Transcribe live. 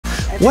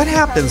What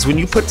happens when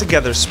you put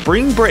together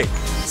spring break,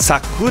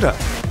 Sakura,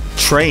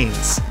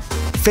 trains,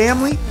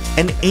 family,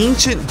 and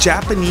ancient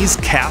Japanese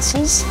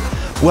castles?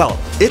 Well,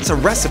 it's a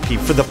recipe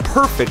for the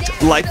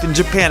perfect Life in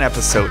Japan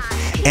episode,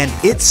 and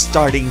it's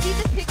starting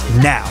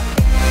now.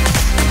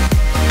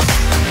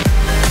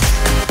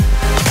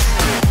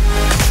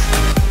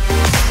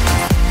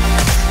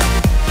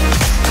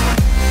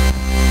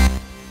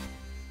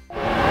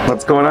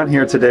 What's going on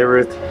here today,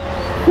 Ruth?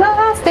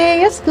 Last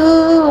day of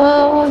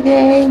school,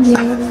 yeah.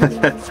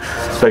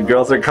 The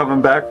girls are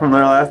coming back from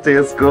their last day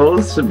of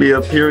school. Should be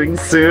appearing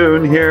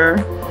soon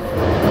here.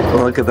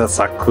 Look at the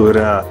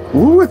Sakura.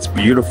 Ooh, it's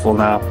beautiful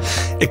now.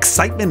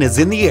 Excitement is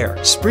in the air.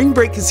 Spring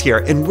break is here,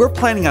 and we're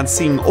planning on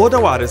seeing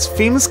Odawara's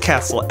famous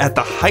castle at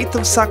the height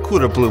of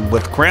Sakura bloom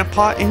with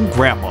Grandpa and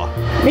Grandma.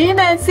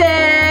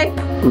 Minase!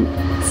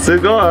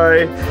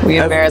 Sugoi! We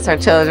embarrass our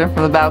children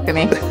from the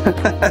balcony.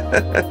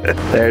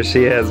 There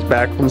she is,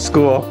 back from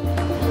school.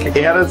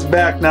 Anna's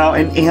back now,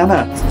 and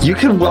Anna, you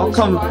can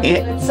welcome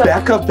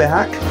Becca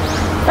back.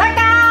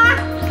 Becca!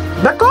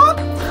 Becca!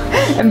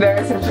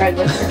 Embarrass her friend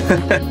with her.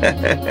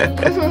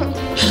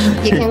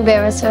 You can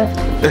embarrass her.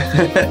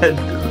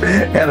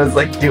 Anna's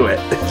like, do it.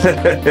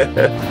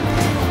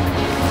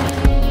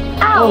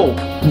 Ow! Oh,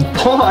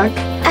 bonk!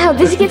 Ow,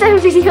 did you get that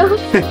video?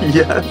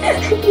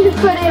 Yes. You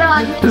put it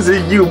on. Is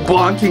it you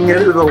bonking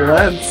into the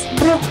lens?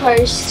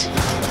 First.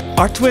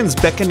 Our twins,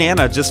 Becca and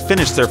Anna, just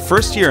finished their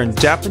first year in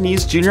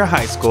Japanese junior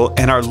high school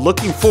and are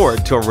looking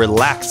forward to a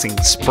relaxing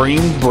spring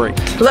break.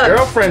 Look.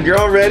 Girlfriend, you're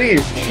all ready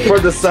for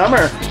the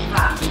summer.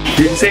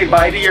 Did you say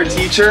bye to your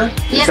teacher?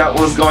 Yeah. Is that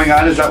what was going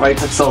on? Is that why it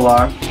took so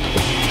long?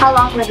 How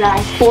long was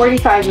that?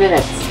 45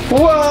 minutes.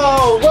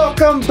 Whoa!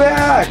 Welcome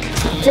back!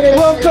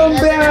 Welcome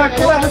back!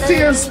 Last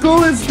day of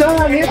school is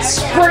done! It's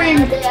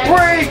spring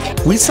break!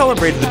 We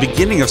celebrated the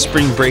beginning of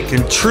spring break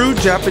in true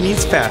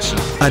Japanese fashion.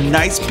 A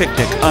nice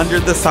picnic under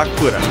the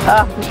Sakura.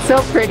 Oh, it's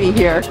so pretty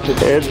here.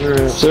 It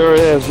sure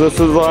is. This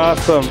is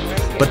awesome.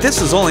 But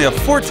this is only a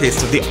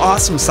foretaste of the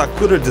awesome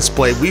Sakura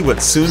display we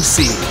would soon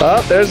see.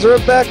 Oh, there's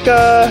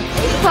Rebecca!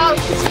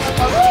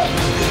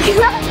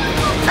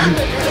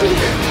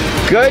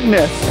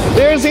 Goodness!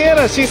 There's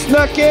Anna! She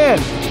snuck in!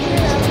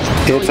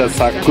 It's a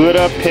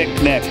Sakura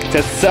picnic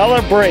to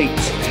celebrate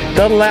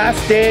the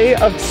last day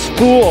of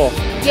school.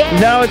 Yeah.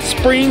 Now it's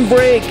spring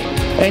break,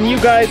 and you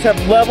guys have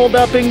leveled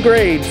up in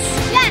grades.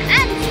 Yeah,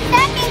 I'm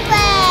second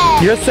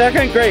grade. You're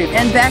second grade.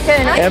 And Becca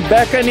and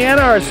Becca and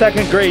Anna are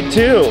second grade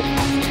too.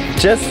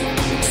 Just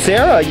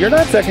Sarah, you're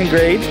not second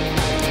grade.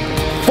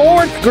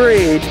 Fourth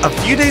grade. A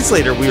few days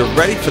later, we were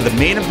ready for the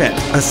main event,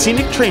 a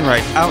scenic train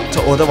ride out to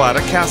Odawara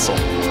Castle.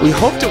 We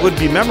hoped it would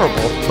be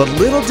memorable, but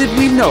little did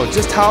we know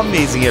just how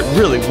amazing it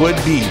really would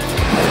be.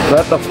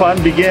 Let the fun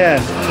begin.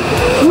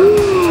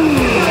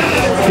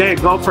 Okay,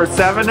 go for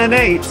 7 and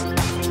 8.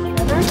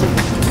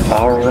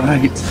 All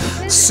right.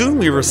 Soon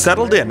we were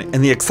settled in,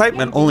 and the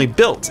excitement only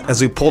built as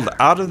we pulled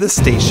out of the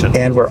station.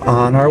 And we're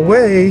on our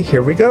way.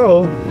 Here we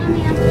go.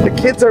 The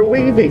kids are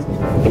waving.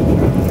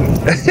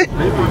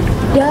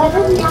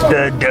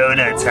 The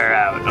donuts are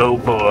out. Oh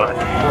boy.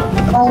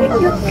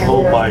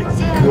 Oh my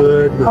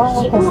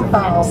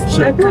goodness.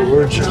 So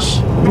gorgeous.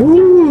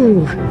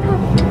 Woo.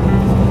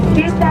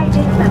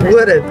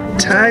 What a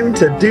time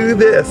to do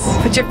this.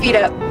 put your feet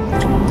up.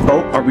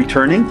 Oh, are we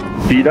turning?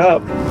 Feet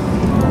up.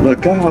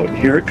 Look out.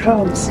 Here it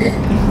comes.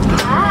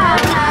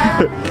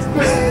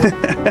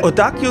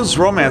 Odakyu's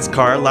romance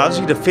car allows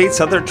you to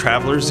face other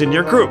travelers in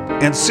your group,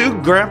 and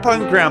soon Grandpa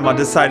and Grandma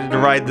decided to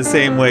ride the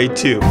same way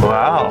too.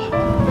 Wow,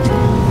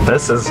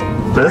 this is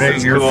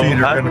your cool. feet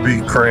are going to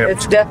be cramped.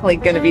 It's definitely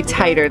going to be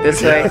tighter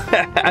this way.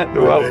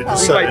 Well, we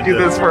might do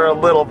this for a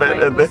little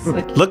bit. And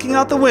then... Looking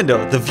out the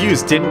window, the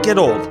views didn't get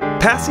old.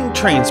 Passing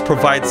trains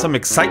provide some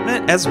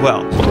excitement as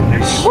well.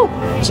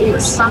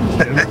 Jeez.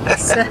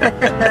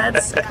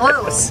 That's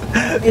close.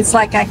 It's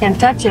like I can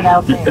touch it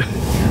out there.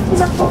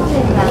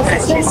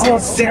 Oh,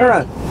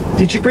 Sarah,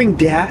 did you bring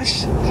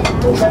Dash?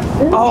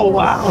 Oh,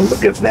 wow,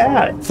 look at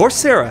that. For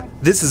Sarah,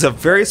 this is a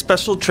very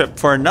special trip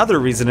for another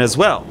reason as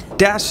well.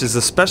 Dash is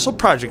a special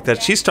project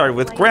that she started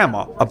with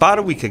Grandma about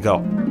a week ago.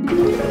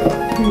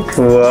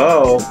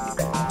 Whoa.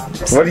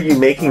 What are you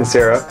making,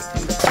 Sarah?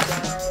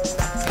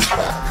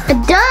 A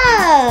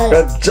dog.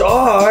 A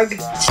dog?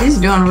 She's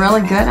doing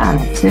really good on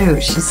it too.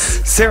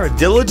 Sarah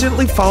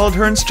diligently followed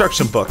her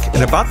instruction book,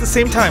 and about the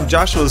same time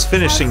Joshua was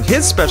finishing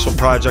his special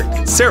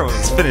project, Sarah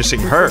was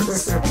finishing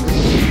hers.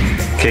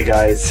 Okay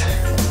guys,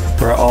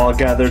 we're all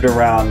gathered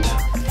around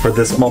for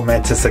this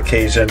momentous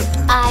occasion.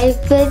 I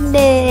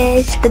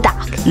finished the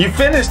dog. You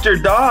finished your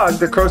dog,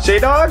 the crochet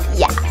dog?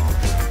 Yeah.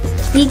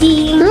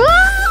 Dee-dee.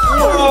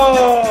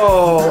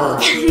 Whoa!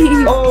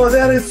 Oh,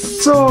 that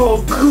is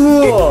so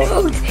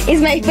cool!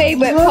 It's my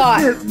favorite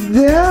part. Look at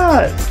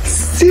that!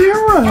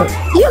 Sarah!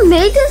 You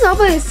made this all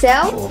by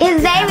yourself?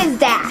 His name is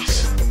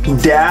Dash.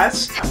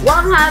 Dash?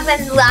 Warm hugs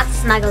and lots of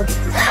snuggles.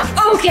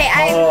 Okay,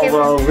 Oh,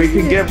 well, we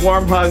can get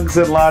warm hugs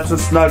and lots of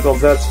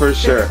snuggles, that's for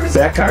sure.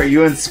 Becca, are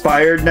you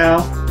inspired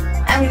now?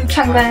 I'm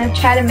I'm gonna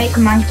try to make a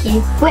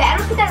monkey. Wait, I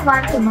don't think I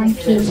want the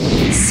monkey.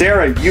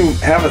 Sarah, you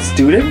have a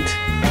student?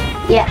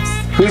 Yes.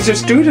 Who's your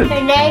student?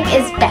 Her name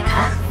is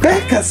Becca.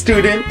 Becca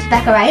student.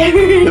 Becca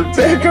Ryder. The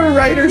Becca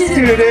Ryder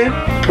student.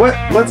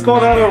 What's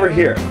going on over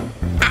here?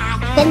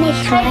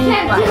 Finish my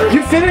rug.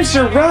 You finished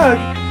your rug?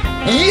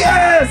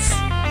 Yes!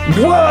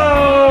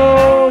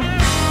 Whoa!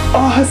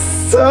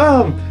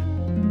 Awesome!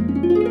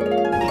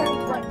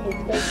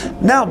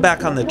 Now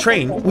back on the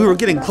train, we were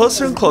getting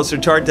closer and closer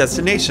to our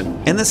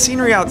destination, and the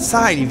scenery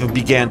outside even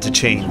began to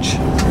change.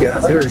 Yeah,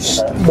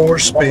 there's more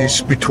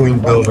space between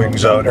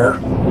buildings out here.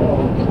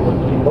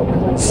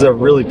 This is a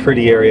really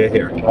pretty area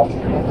here.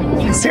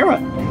 Sarah,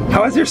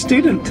 how is your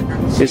student?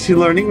 Is she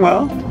learning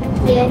well?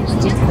 Yes.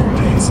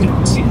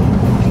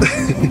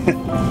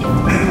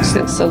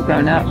 She's so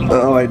grown up.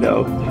 Oh, I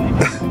know.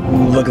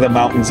 Look at the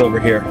mountains over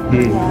here.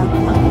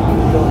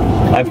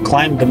 I've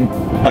climbed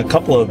a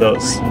couple of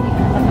those.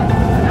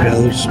 Yeah,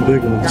 there's some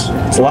big ones.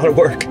 It's a lot of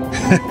work.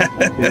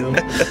 Yeah.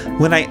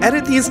 When I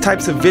edit these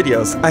types of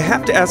videos, I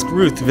have to ask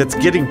Ruth if it's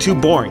getting too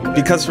boring,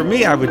 because for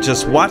me, I would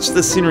just watch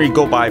the scenery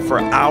go by for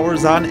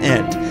hours on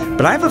end.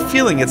 But I have a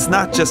feeling it's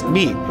not just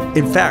me.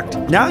 In fact,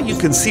 now you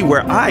can see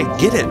where I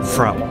get it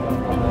from.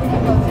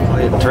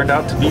 It turned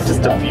out to be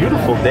just a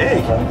beautiful day.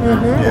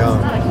 Yeah.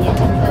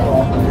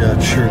 Yeah,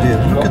 it sure did.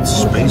 Look at the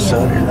space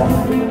out here.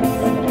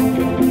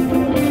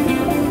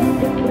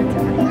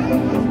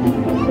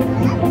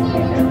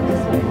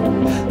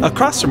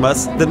 Across from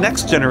us, the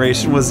next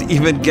generation was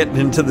even getting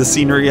into the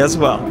scenery as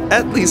well,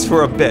 at least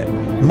for a bit.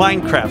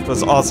 Minecraft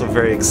was also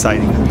very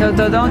exciting.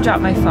 Don't drop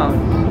my phone.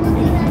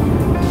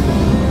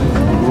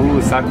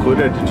 Ooh,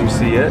 Sakura, did you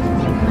see it?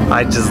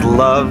 I just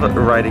love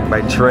riding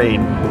my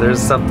train. There's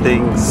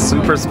something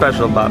super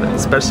special about it,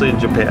 especially in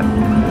Japan.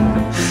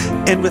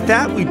 And with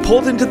that, we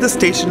pulled into the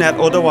station at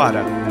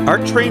Odawara. Our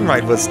train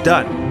ride was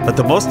done, but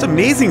the most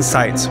amazing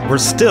sights were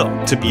still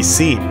to be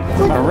seen.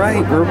 All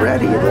right, we're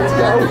ready. Let's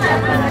go.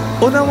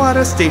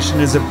 Odawara Station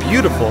is a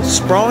beautiful,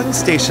 sprawling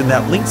station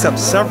that links up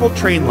several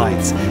train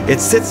lines. It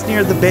sits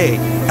near the bay,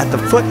 at the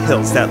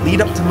foothills that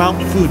lead up to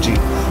Mount Fuji.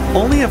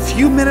 Only a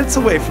few minutes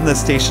away from the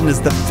station is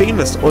the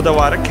famous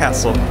Odawara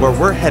Castle, where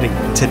we're heading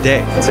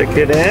today.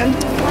 Ticket in.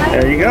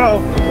 There you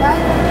go.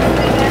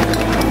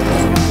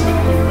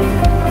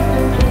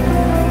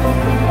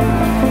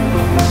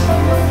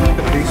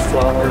 These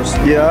flowers,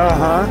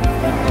 Yeah,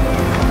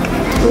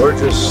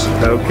 gorgeous.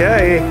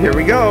 Okay, here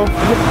we go.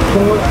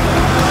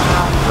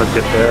 Look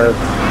at that.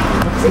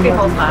 It's a big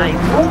whole line.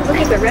 Oh, look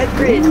at the red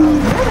bridge.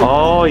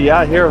 Oh,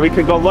 yeah, here, we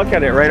could go look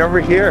at it right over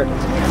here.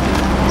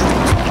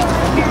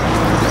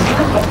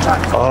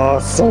 Oh,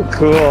 so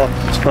cool.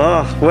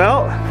 Oh,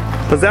 well,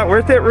 was that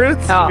worth it, Ruth?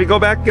 Oh. Can we go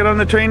back and get on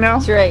the train now?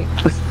 That's right.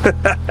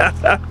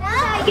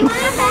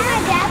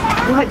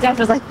 Dad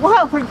was like,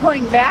 whoa, we're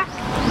going back?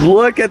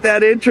 Look at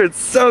that entrance,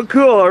 so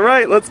cool. All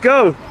right, let's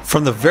go.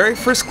 From the very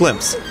first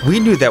glimpse, we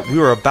knew that we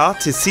were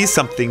about to see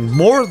something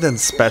more than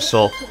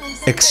special,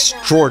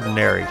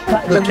 extraordinary.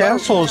 The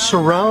castle is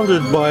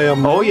surrounded by a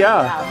Oh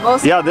yeah,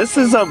 yeah. This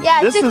is a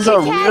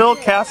real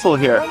castle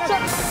here.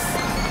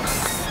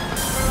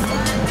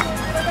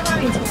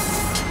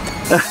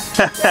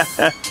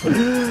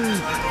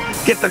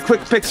 Get the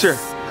quick picture.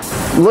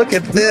 Look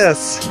at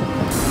this.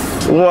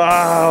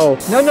 Wow.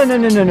 No,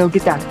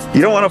 get down.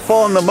 You don't want to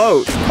fall in the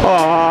moat.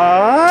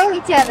 Aww.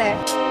 Each other.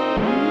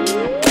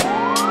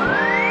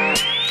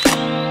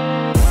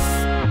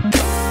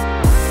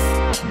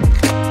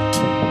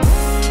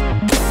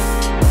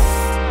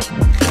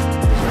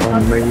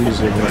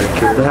 amazing right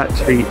here. That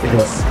tree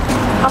is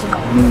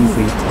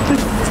amazing.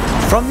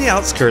 From the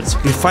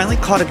outskirts, we finally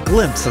caught a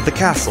glimpse of the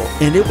castle,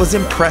 and it was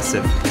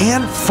impressive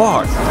and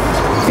far.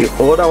 The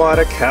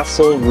Odawara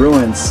Castle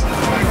ruins.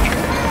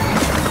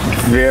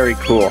 Very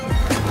cool.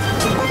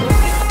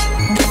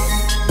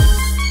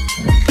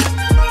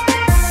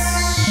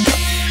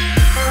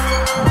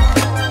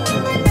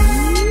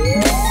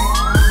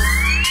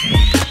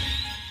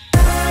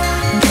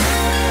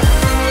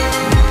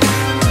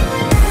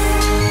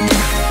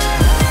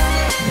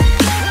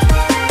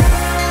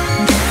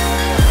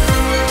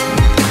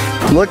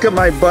 Look at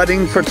my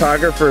budding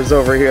photographers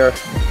over here.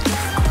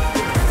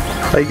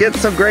 I get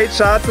some great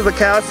shots of the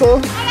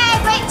castle. I got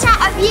a great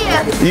shot of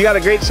you. You got a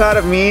great shot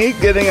of me,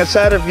 getting a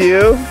shot of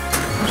you.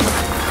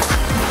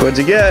 What'd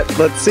you get?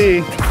 Let's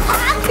see.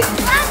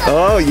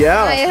 Oh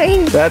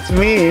yeah, that's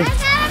me. I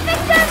got a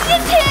picture of you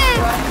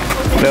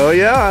too. Oh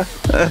yeah.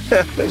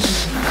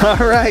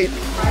 All right,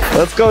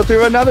 let's go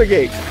through another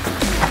gate.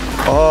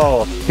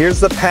 Oh, here's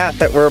the path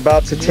that we're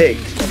about to take.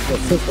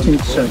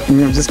 I'm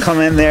gonna just come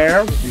in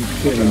there.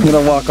 I'm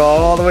gonna walk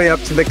all the way up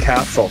to the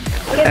castle.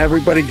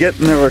 Everybody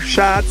getting their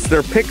shots,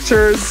 their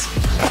pictures,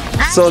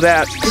 so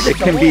that it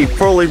can be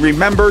fully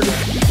remembered.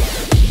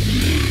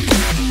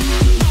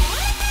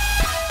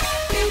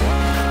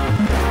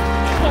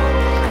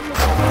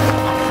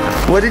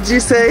 What did you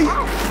say?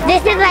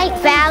 This is like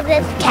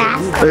Bowser's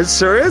castle. It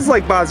sure is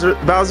like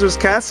Bowser's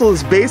Castle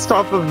is based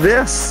off of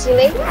this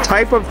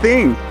type of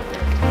thing.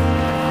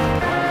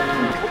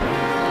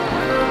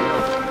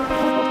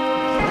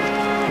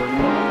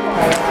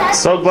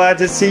 So glad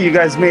to see you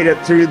guys made it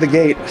through the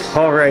gate.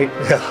 All right.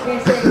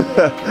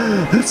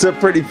 It's a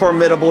pretty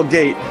formidable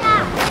gate.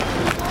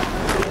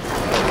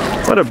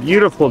 What a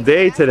beautiful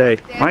day today.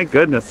 My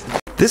goodness.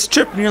 This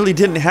trip nearly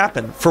didn't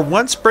happen, for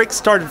once break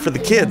started for the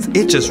kids,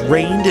 it just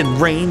rained and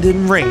rained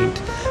and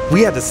rained.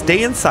 We had to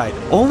stay inside,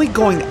 only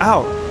going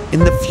out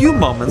in the few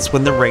moments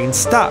when the rain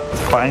stopped.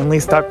 Finally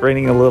stopped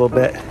raining a little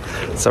bit,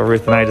 so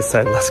Ruth and I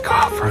decided let's go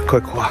out for a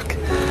quick walk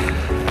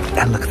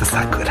and look at the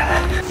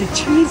Sakura. The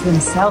trees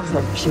themselves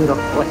are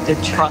beautiful with their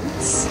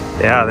trunks.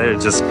 Yeah, they're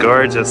just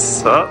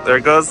gorgeous. Oh, there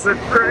goes the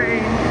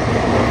rain.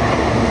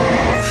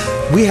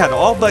 We had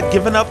all but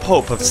given up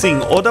hope of seeing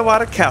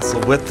Odawara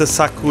Castle with the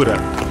Sakura.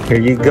 Here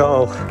you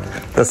go.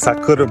 The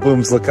Sakura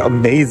blooms look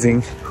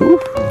amazing,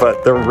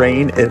 but the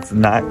rain is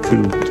not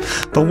cool.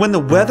 But when the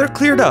weather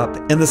cleared up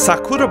and the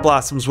Sakura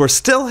blossoms were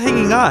still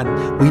hanging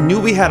on, we knew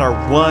we had our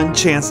one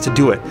chance to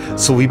do it.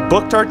 So we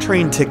booked our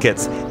train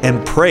tickets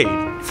and prayed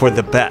for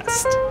the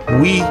best.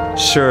 We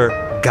sure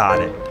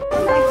got it.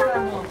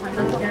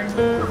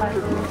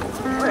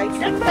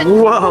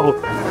 Whoa,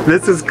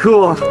 this is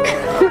cool.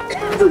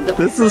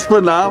 This is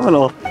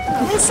phenomenal.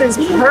 This is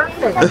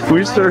perfect.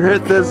 We sure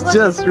hit this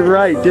just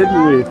right,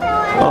 didn't we?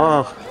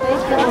 Oh,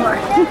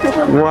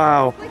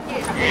 wow.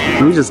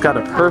 We just got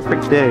a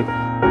perfect day.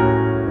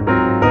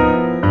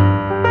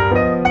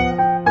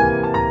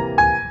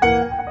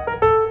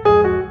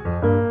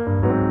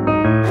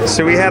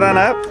 Should we head on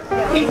up?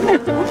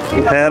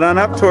 Head on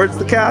up towards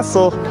the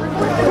castle.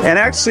 And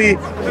actually,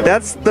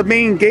 that's the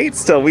main gate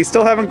still. We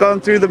still haven't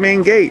gone through the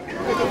main gate,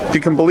 if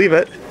you can believe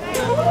it.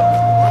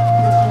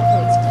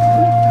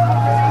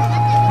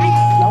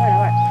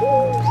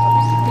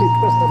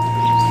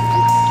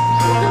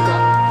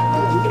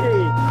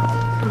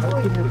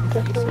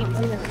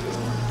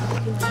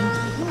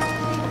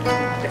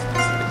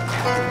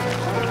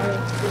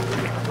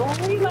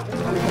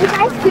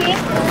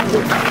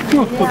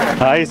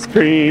 Ice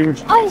cream.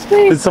 Ice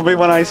cream. Did somebody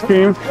want ice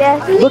cream?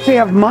 Yes. Look, they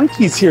have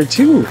monkeys here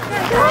too.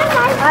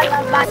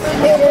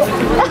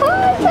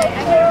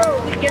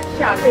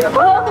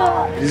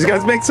 Did you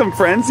guys make some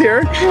friends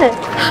here?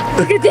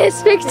 Look at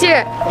this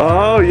picture.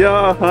 Oh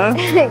yeah, huh?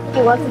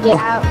 He wants to get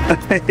out.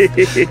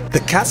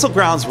 The castle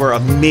grounds were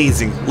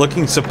amazing,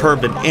 looking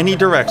superb in any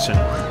direction.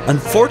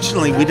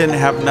 Unfortunately, we didn't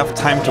have enough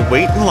time to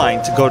wait in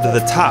line to go to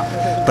the top,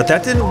 but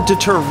that didn't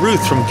deter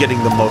Ruth from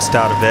getting the most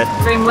out of it.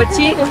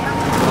 Mochi?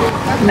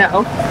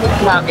 No.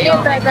 Mommy.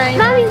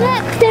 Mommy,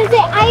 look, there's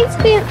an ice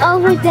cream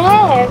over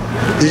there.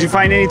 Did you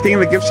find anything in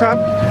the gift shop?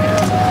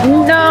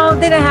 No,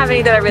 they didn't have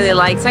any that I really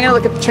liked. So I'm gonna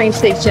look at the train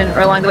station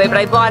or along the way, but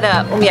I bought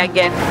a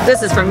omiyage.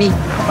 This is for me.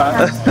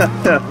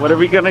 What are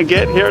we gonna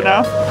get here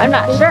now? I'm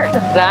not sure,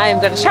 but I'm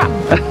gonna shop.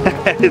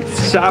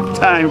 It's shop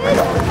time.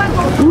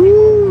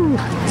 Woo.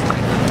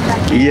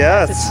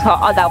 Yes. It's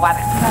called Odawara.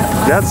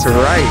 That's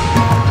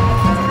right.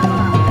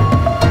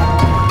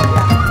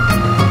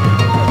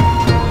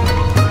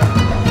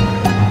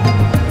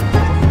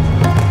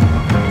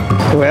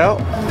 Well,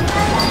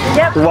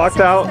 Yep. walked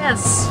out.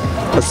 Yes.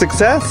 A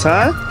success,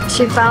 huh?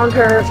 She found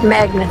her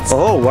magnets.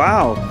 Oh,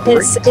 wow.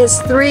 It's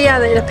 3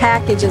 out of the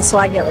packages, so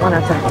I get 1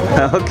 of them.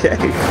 Okay.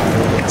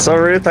 So,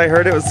 Ruth, I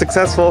heard it was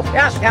successful.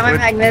 Yeah, got my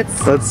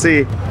magnets. Let's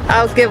see.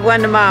 I'll give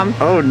 1 to Mom.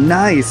 Oh,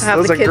 nice. Have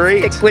Those the are kids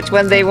great. pick which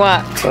one they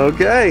want.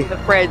 Okay. The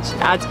fridge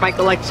adds my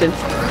collection.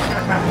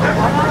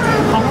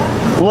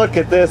 Look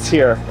at this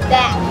here.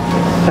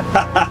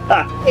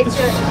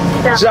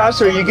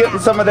 Josh, are you getting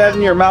some of that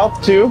in your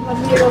mouth too?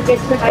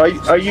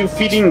 Are you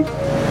feeding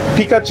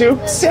Pikachu?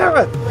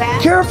 Sarah,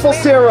 careful,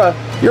 Sarah.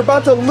 You're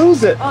about to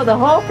lose it. Oh, the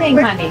whole thing,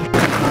 honey.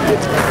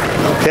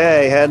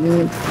 Okay,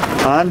 heading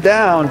on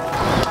down.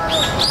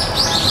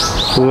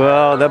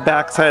 Whoa, the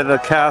backside of the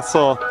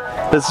castle.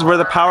 This is where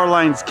the power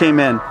lines came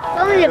in.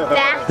 Only the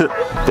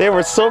back. They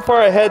were so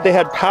far ahead they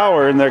had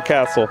power in their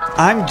castle.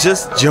 I'm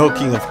just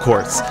joking, of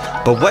course.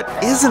 But what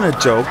isn't a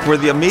joke were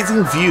the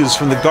amazing views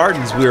from the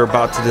gardens we were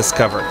about to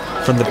discover.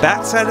 From the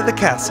backside of the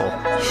castle,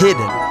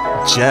 hidden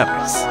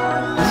gems.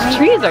 These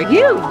trees are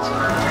huge.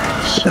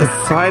 The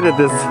side of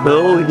this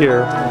hill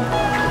here.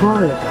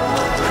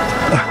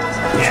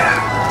 Yeah.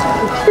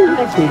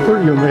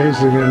 Pretty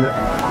amazing, isn't it?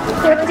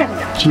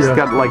 She's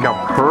got like a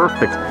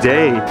perfect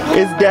day.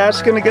 Is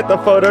Dash gonna get the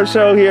photo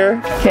show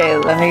here? Okay,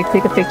 let me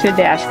take a picture of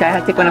Dash. I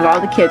have to take one of all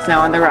the kids now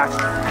on the rock.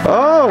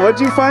 Oh, what'd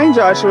you find,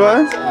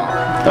 Joshua?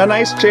 A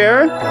nice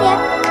chair?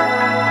 Yeah.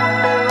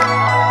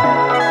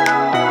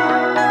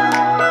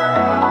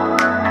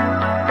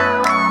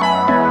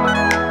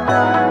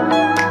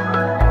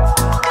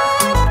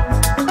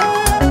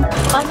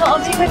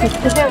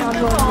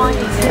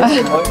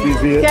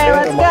 Okay,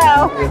 let's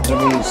go.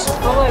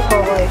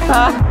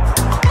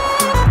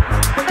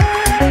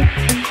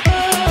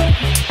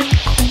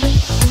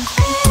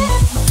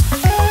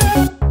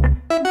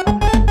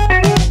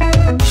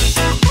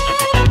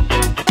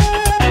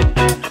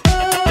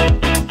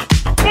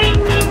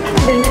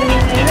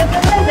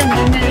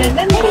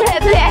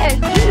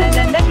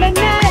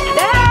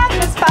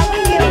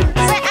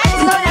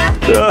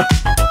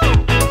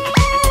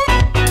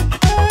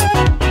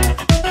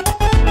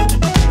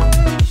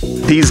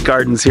 These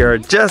gardens here are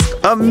just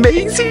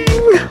amazing.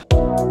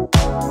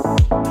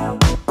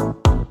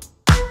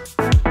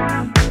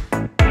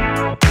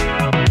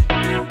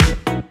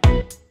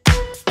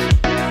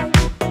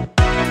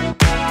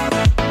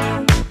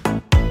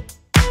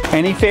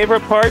 Any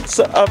favorite parts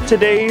of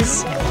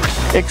today's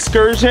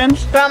excursion?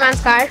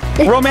 Romance car.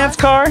 Romance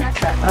car?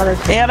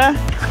 Anna?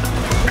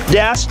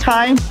 Dash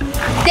time?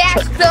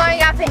 Dash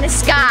throwing up in the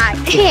sky.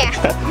 Yeah.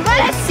 You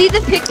want to see the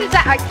pictures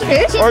that are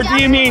cute? Or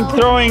do you mean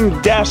throwing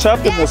Dash up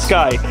in the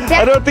sky?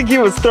 I don't think he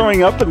was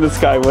throwing up in the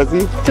sky, was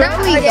he?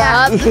 Throwing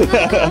up.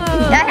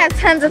 I have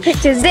tons of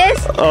pictures. This.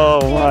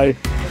 Oh my.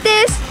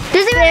 This.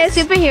 There's even a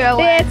superhero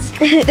one.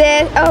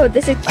 This. Oh,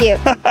 this is cute.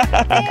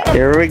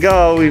 Here we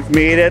go. We've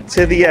made it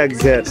to the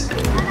exit.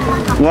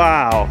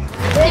 Wow.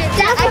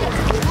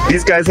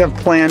 These guys have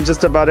planned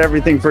just about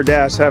everything for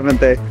Dash, haven't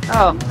they?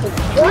 Oh,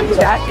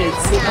 Dashes.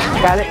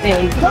 Got it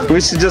made. We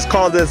should just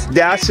call this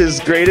Dash's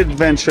Great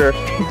Adventure.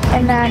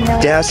 And then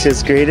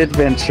Dash's Great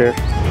Adventure.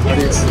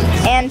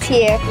 and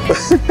here.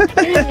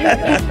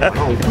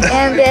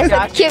 And there's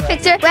a cute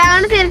picture. Wait, I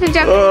want to see the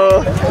picture.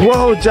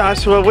 Whoa,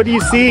 Joshua, what do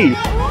you see?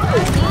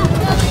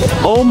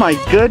 Oh my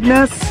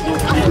goodness.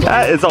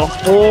 That is a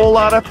whole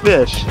lot of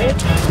fish.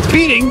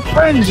 Feeding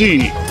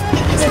frenzy.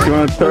 You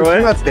want to throw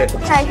it? Hi.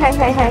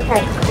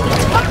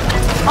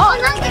 Oh,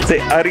 nice. Say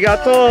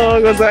arigatou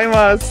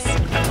gozaimasu.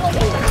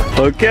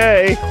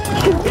 Okay.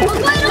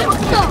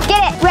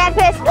 Get it, red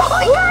fish. Oh, I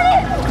got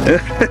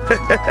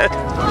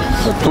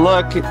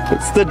Look,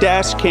 it's the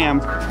Dash cam.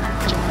 it.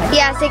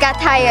 Yes, he got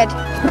tired.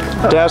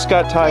 Dash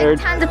got tired.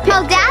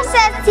 Well, Dash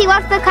says he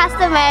wants the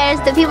customers,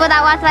 the people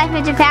that watch Life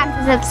in Japan,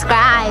 to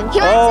subscribe. He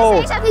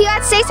wants to say something. He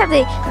wants to say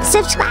something.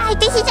 Subscribe.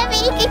 This is a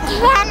really good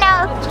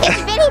channel. It's a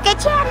really good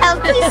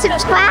channel. Please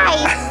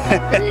subscribe.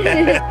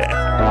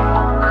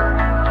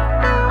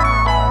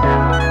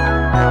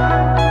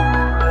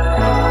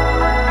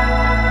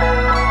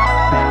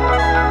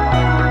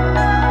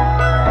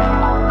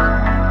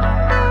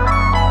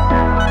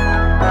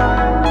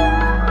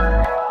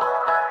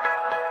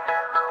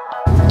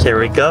 Here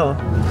we go.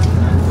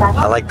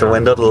 I like the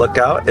window to look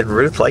out, and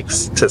Ruth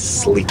likes to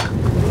sleep.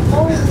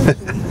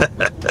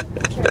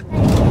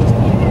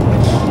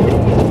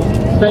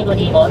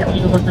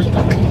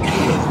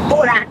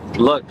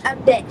 Look,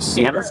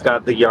 Anna's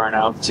got the yarn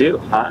out too,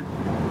 huh?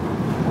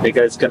 You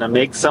guys gonna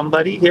make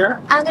somebody here?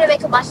 I'm gonna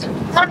make a mushroom.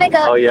 I'm gonna make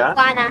a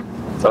iguana.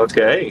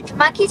 Okay. The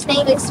monkey's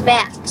name is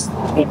Max.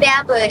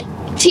 Remember,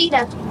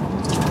 Tina.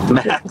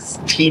 Max,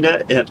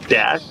 Tina, and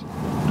Dash.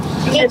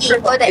 Or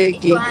the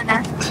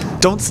iguana.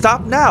 Don't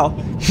stop now.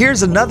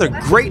 Here's another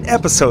great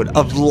episode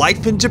of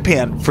Life in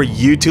Japan for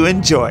you to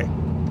enjoy.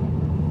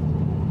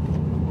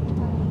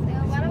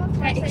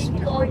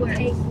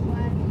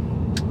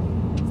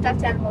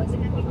 Stuffed animal. Is it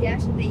gonna be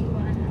Dash or the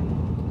iguana?